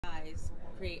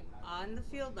create on the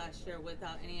field last year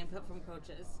without any input from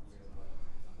coaches?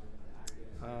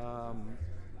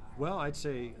 Well, I'd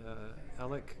say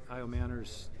Alec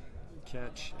Iomanner's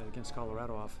catch against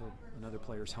Colorado off of another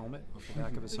player's helmet, off the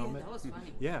back of his helmet. That was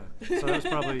funny. Yeah, so that was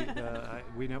probably,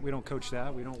 we don't coach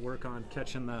that. We don't work on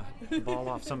catching the ball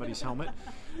off somebody's helmet.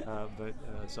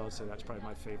 So I'd say that's probably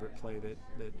my favorite play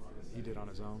that he did on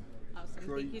his own. Awesome.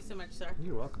 Troy, thank you so much, sir.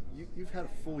 You're welcome. You've had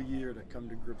a full year to come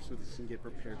to grips with this and get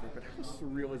prepared for it, but how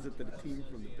surreal is it that a team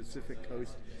from the Pacific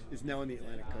Coast is now in the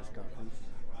Atlantic Coast Conference?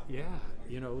 Yeah,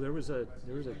 there was a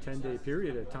 10-day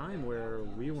period of time where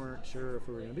we weren't sure if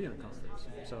we were going to be in a conference.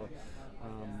 So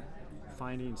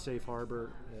finding safe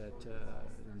harbor at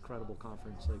an incredible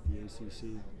conference like the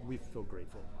ACC, we feel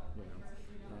grateful.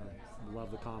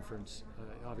 Love the conference.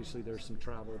 Obviously, there's some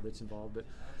travel that's involved, but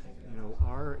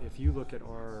if you look at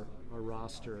our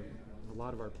roster, a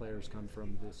lot of our players come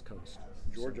from this coast.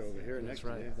 Georgia over here next. That's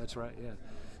right. Yeah. That's right. Yeah.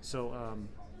 So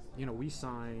we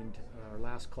signed our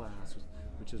last class,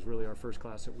 which is really our first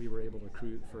class that we were able to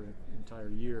recruit for an entire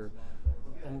year.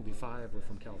 Only 5 were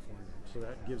from California. So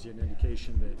that gives you an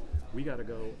indication that we got to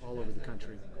go all over the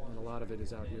country, and a lot of it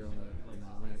is out here on the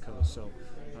Atlantic coast. So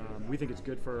we think it's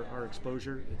good for our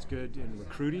exposure. It's good in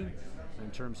recruiting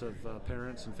in terms of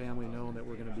parents and family knowing that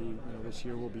we're going to be, this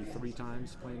year we'll be 3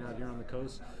 times playing out here on the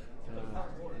coast.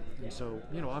 And so,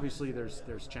 obviously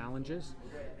there's challenges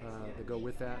that go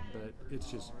with that, but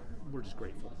we're just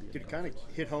grateful to be here. Did it kind of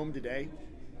hit home today?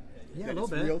 Yeah, a little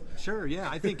bit. Real? Sure. Yeah,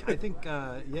 I think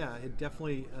yeah, it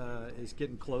definitely is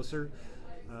getting closer.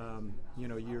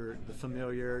 The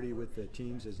familiarity with the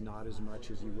teams is not as much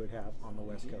as you would have on the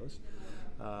West Coast,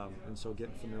 and so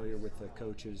getting familiar with the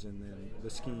coaches and then the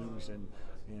schemes and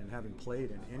having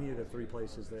played in any of the 3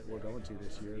 places that we're going to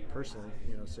this year. Personally,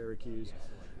 Syracuse,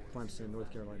 Clemson, North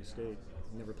Carolina State.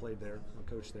 Never played there or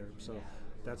coached there, so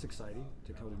that's exciting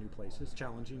to go to new places.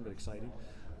 Challenging but exciting.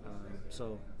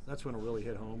 So that's when it really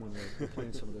hit home when we're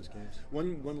playing some of those games.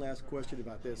 One last question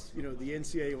about this. The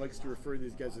NCAA likes to refer to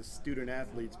these guys as student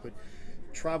athletes, but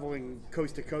traveling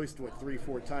coast to coast,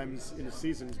 3-4 times in a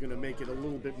season is going to make it a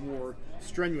little bit more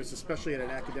strenuous, especially at an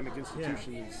academic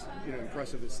institution as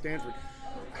impressive as Stanford.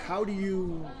 How do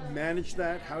you manage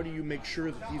that? How do you make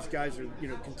sure that these guys are,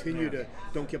 continue to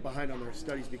don't get behind on their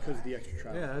studies because of the extra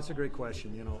travel? Yeah, that's a great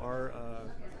question.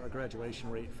 Our graduation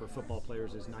rate for football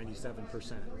players is 97%,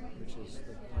 which is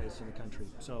the highest in the country.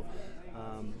 So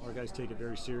our guys take it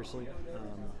very seriously.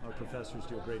 Our professors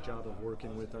do a great job of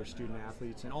working with our student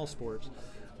athletes in all sports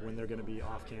when they're going to be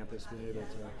off campus, being able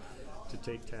to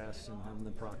take tests and have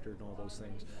them proctored and all those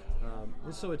things.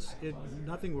 So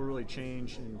nothing will really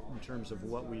change in terms of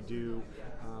what we do.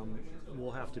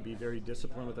 We'll have to be very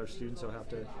disciplined with our students. They'll have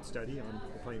to study on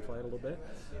the playing field a little bit.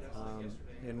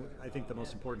 And I think the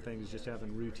most important thing is just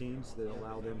having routines that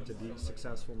allow them to be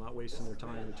successful, not wasting their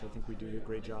time, which I think we do a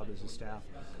great job as a staff.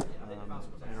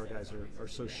 And our guys are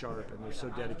so sharp and they're so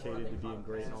dedicated to being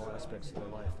great in all aspects of their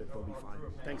life that they'll be fine.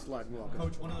 Thanks a lot and welcome.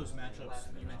 Coach, one of those matchups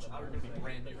you mentioned that are going to be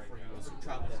brand new for you is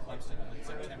travel to Clemson in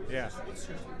September. Yeah. What's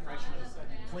your impression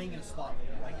of playing in a spot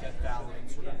like Death Valley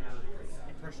and sort of your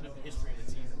impression of the history of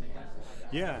the team?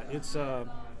 Yeah, it's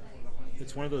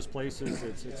one of those places.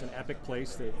 It's an epic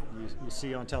place that you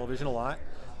see on television a lot,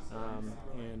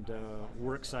 and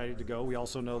we're excited to go. We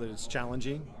also know that it's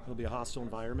challenging. It'll be a hostile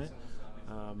environment,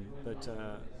 but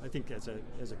I think as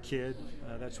a kid,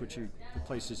 that's the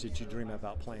places that you dream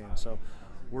about playing. So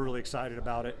we're really excited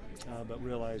about it, but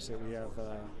realize that we have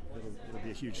it'll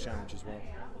be a huge challenge as well.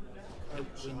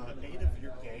 Coach, 8 of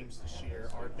your games this year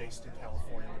are based in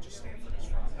California, which is Stanford is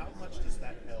from. How much does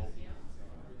that help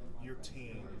your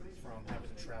team from having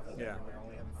to travel everywhere,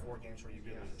 only having 4 games where you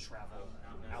get to travel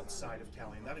outside of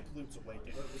Cali, and that includes away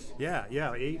games? Yeah,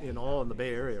 8 in all in the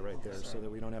Bay Area right there, so that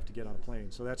we don't have to get on a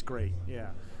plane. So that's great.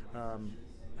 Yeah,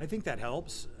 I think that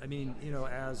helps. I mean,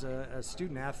 as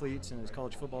student athletes and as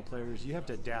college football players, you have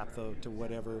to adapt though to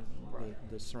whatever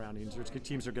the surroundings. There's good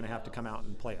teams are going to have to come out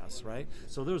and play us, right?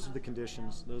 So those are the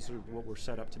conditions. Those are what we're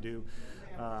set up to do.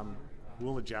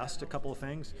 We'll adjust a couple of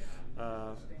things,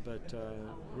 but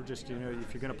we're just,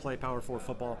 if you're going to play Power 4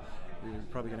 football, you're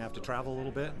probably going to have to travel a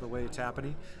little bit the way it's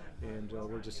happening, and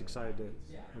we're just excited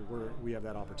we have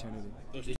that opportunity.